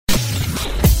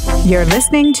You're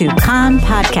listening to Kan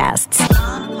Podcasts.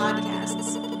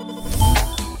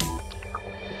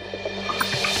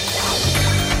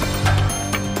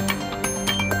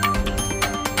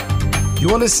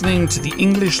 You are listening to the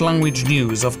English language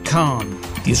news of Kan,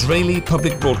 the Israeli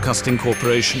Public Broadcasting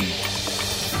Corporation.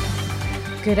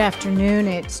 Good afternoon.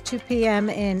 It's 2 p.m.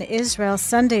 in Israel,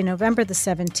 Sunday, November the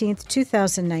 17th,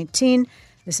 2019.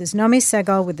 This is Nomi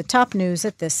Segal with the top news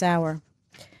at this hour.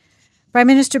 Prime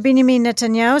Minister Benjamin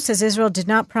Netanyahu says Israel did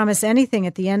not promise anything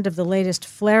at the end of the latest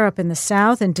flare-up in the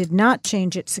south and did not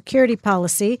change its security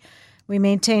policy. We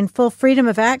maintain full freedom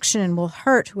of action and will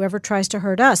hurt whoever tries to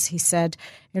hurt us, he said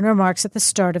in remarks at the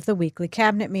start of the weekly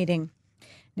cabinet meeting.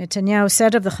 Netanyahu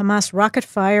said of the Hamas rocket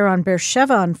fire on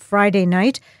Beersheva on Friday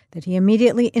night that he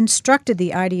immediately instructed the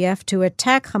IDF to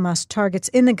attack Hamas targets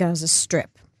in the Gaza Strip.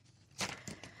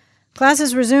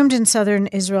 Classes resumed in southern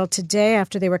Israel today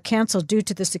after they were canceled due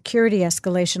to the security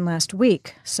escalation last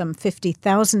week. Some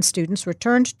 50,000 students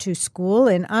returned to school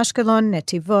in Ashkelon,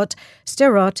 Netivot,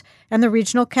 Sderot, and the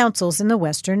regional councils in the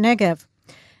western Negev.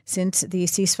 Since the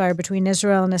ceasefire between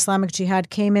Israel and Islamic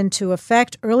Jihad came into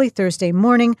effect early Thursday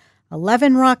morning,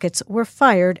 11 rockets were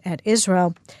fired at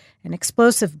Israel. An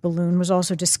explosive balloon was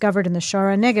also discovered in the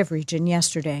Shara Negev region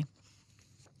yesterday.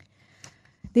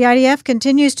 The IDF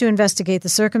continues to investigate the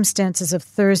circumstances of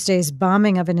Thursday's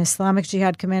bombing of an Islamic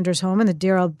Jihad commander's home in the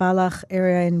Deir al-Balach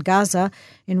area in Gaza,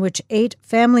 in which 8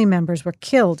 family members were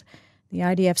killed. The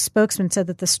IDF spokesman said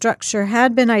that the structure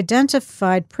had been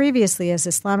identified previously as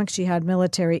Islamic Jihad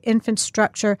military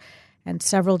infrastructure, and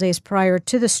several days prior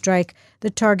to the strike, the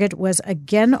target was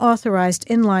again authorized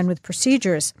in line with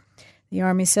procedures. The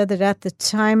army said that at the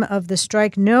time of the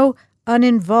strike, no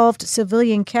uninvolved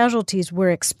civilian casualties were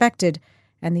expected,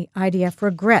 and the IDF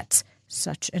regrets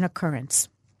such an occurrence.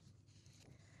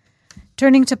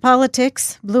 Turning to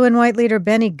politics, Blue and White leader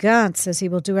Benny Gantz says he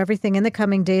will do everything in the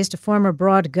coming days to form a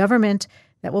broad government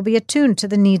that will be attuned to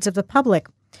the needs of the public.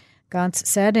 Gantz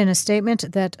said in a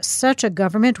statement that such a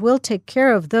government will take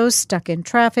care of those stuck in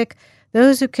traffic,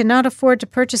 those who cannot afford to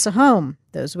purchase a home,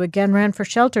 those who again ran for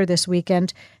shelter this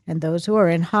weekend, and those who are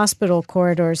in hospital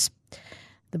corridors.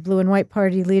 The Blue and White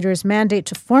Party leader's mandate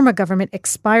to form a government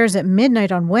expires at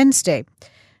midnight on Wednesday,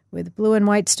 with Blue and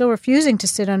White still refusing to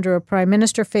sit under a prime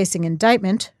minister facing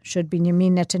indictment, should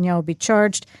Benjamin Netanyahu be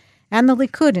charged, and the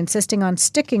Likud insisting on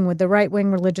sticking with the right-wing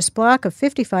religious bloc of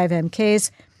 55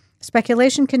 MKs.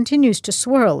 Speculation continues to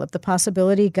swirl of the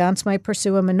possibility Gantz might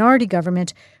pursue a minority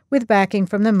government with backing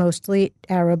from the mostly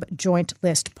Arab Joint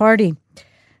List Party.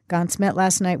 Gantz met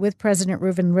last night with President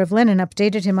Reuven Rivlin and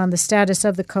updated him on the status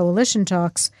of the coalition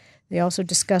talks. They also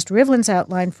discussed Rivlin's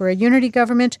outline for a unity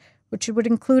government, which would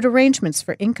include arrangements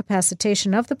for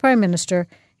incapacitation of the prime minister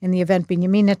in the event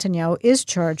Benjamin Netanyahu is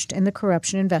charged in the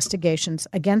corruption investigations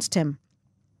against him.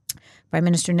 Prime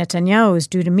Minister Netanyahu is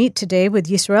due to meet today with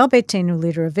Yisrael Beitenu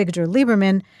leader Avigdor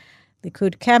Lieberman.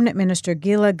 Likud cabinet minister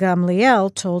Gila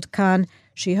Gamliel told Kan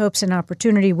she hopes an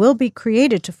opportunity will be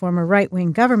created to form a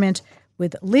right-wing government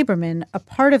with Lieberman a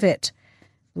part of it.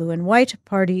 Blue and White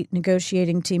Party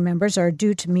negotiating team members are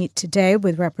due to meet today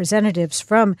with representatives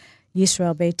from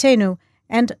Yisrael Beitenu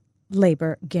and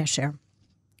Labor Gesher.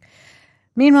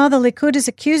 Meanwhile, the Likud is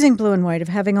accusing Blue and White of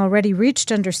having already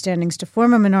reached understandings to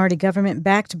form a minority government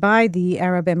backed by the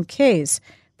Arab MKs.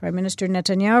 Prime Minister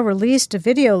Netanyahu released a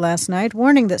video last night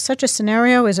warning that such a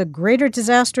scenario is a greater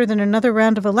disaster than another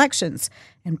round of elections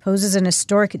and poses an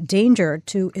historic danger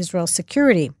to Israel's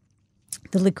security.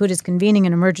 The Likud is convening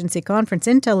an emergency conference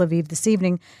in Tel Aviv this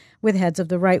evening with heads of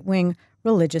the right-wing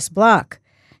religious bloc.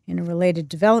 In a related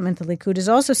development, the Likud is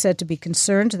also said to be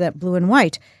concerned that Blue and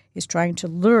White is trying to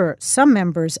lure some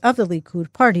members of the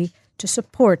Likud party to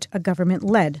support a government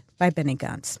led by Benny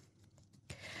Gantz.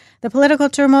 The political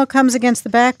turmoil comes against the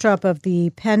backdrop of the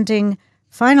pending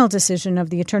final decision of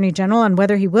the Attorney General on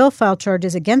whether he will file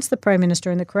charges against the Prime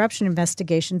Minister in the corruption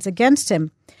investigations against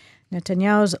him.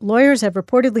 Netanyahu's lawyers have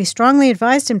reportedly strongly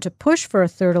advised him to push for a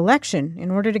third election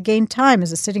in order to gain time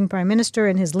as a sitting prime minister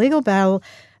in his legal battle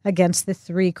against the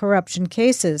 3 corruption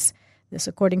cases. This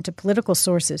according to political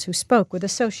sources who spoke with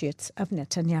associates of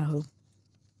Netanyahu.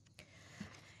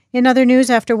 In other news,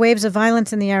 after waves of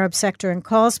violence in the Arab sector and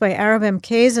calls by Arab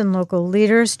MKs and local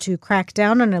leaders to crack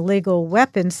down on illegal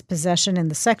weapons possession in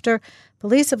the sector,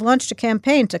 police have launched a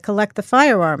campaign to collect the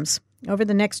firearms. Over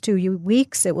the next 2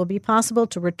 weeks, it will be possible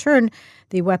to return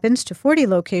the weapons to 40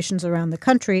 locations around the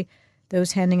country.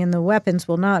 Those handing in the weapons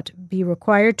will not be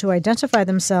required to identify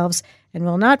themselves and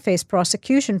will not face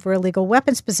prosecution for illegal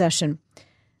weapons possession.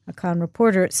 A Kan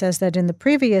reporter says that in the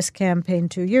previous campaign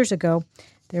 2 years ago,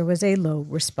 there was a low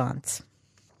response.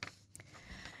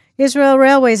 Israel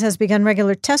Railways has begun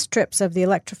regular test trips of the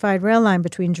electrified rail line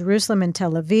between Jerusalem and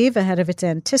Tel Aviv ahead of its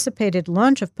anticipated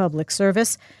launch of public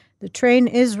service. The train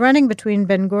is running between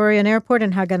Ben Gurion Airport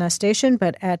and Haganah Station,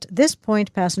 but at this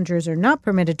point, passengers are not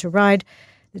permitted to ride.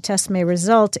 The tests may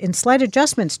result in slight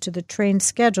adjustments to the train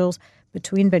schedules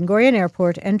between Ben Gurion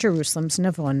Airport and Jerusalem's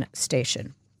Navon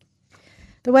Station.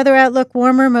 The weather outlook: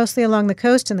 warmer, mostly along the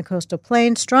coast and the coastal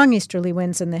plain. Strong easterly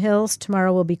winds in the hills.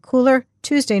 Tomorrow will be cooler.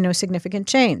 Tuesday, no significant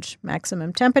change.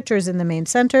 Maximum temperatures in the main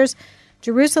centers: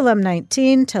 Jerusalem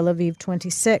 19, Tel Aviv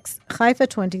 26, Haifa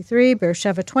 23,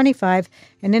 Beersheva 25,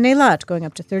 and in Eilat going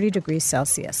up to 30 degrees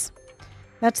Celsius.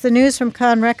 That's the news from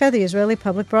Kan Reka, the Israeli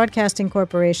Public Broadcasting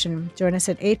Corporation. Join us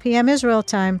at 8 p.m. Israel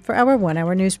time for our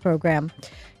one-hour news program.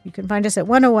 You can find us at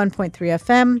 101.3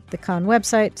 FM, the Kan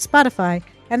website, Spotify,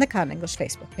 and the Kan English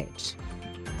Facebook page.